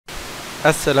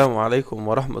السلام عليكم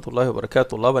ورحمة الله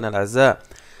وبركاته. طلابنا الأعزاء،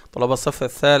 طلاب الصف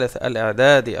الثالث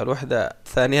الإعدادي، الوحدة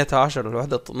الثانية عشر،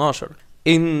 الوحدة 12.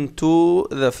 into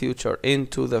the future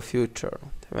into the future.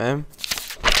 تمام.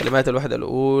 كلمات الوحدة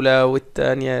الأولى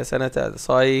والثانية سنة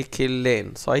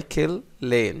cycle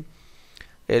lane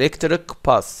electric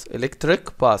bus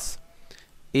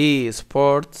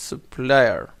e-sports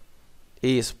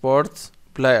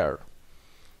player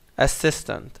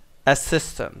assistant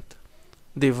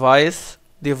device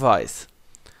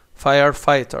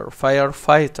firefighter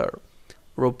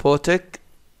robotic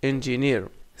engineer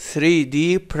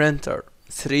 3D printer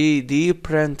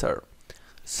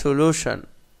solution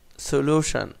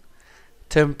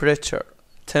temperature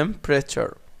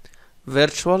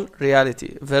virtual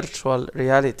reality.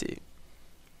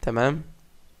 تمام.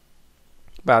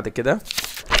 بعد كده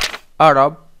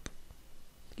Arab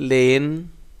lane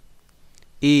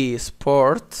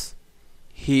e-sports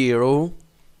hero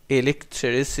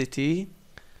electricity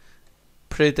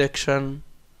prediction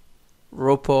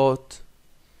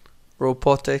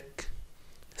robotic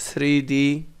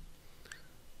 3D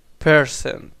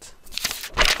percent.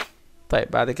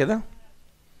 طيب بعد كده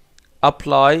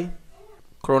apply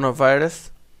coronavirus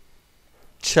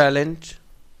challenge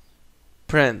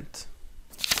print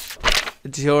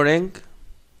during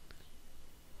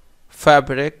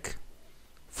fabric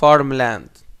farmland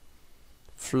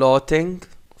floating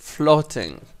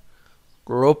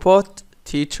robot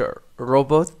teacher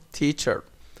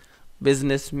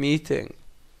business meeting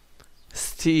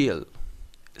seal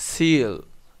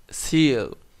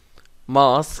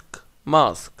mask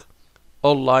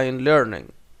online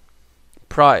learning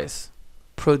price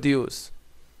produce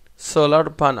solar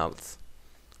panels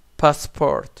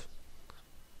passport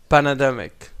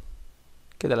pandemic.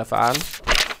 كده الأفعال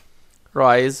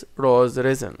rise rose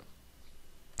risen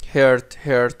hurt.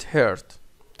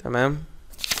 تمام.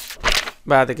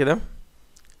 بعد كده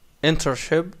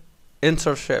internship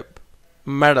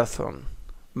marathon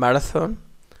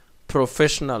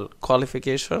professional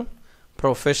qualification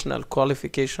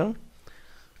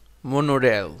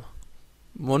monorail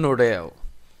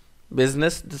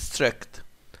business district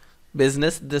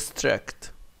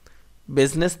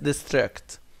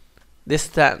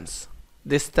distance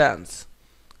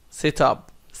sit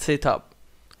up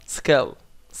skill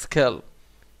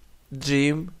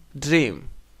dream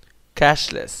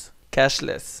cashless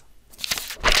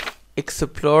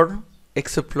explore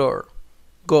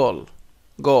goal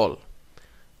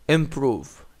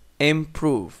improve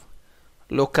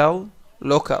local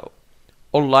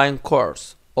online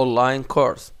course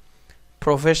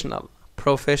professional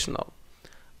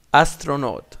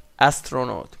astronaut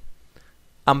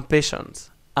ambitions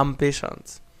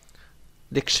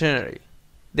dictionary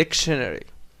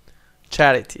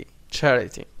charity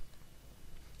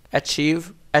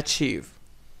achieve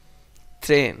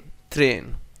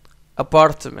train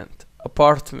apartment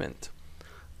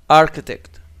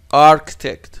architect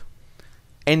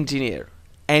engineer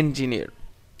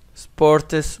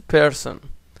sports person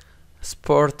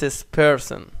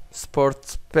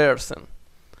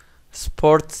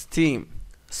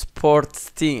sports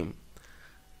team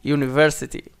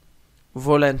university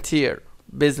volunteer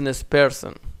business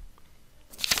person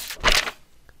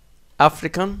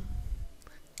African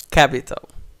capital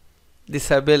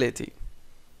disability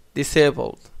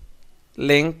disabled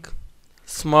link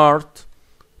smart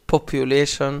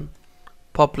population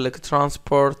public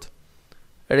transport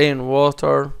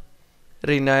rainwater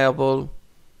renewable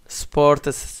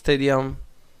sports stadium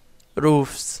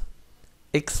roofs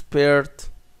expert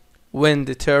wind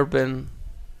turbine.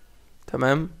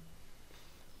 تمام.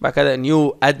 بعد كده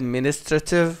new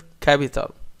administrative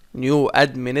capital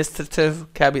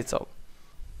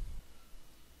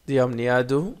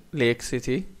Diamniadio Lake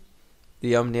City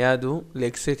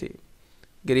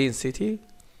Green City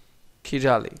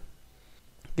Kigali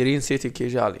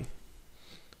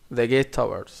The Gate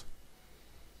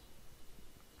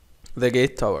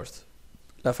Towers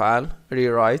الأفعال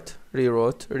rewrite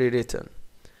rewrote rewritten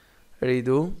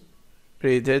redo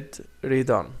redid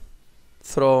redone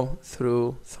throw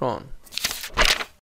through thrown.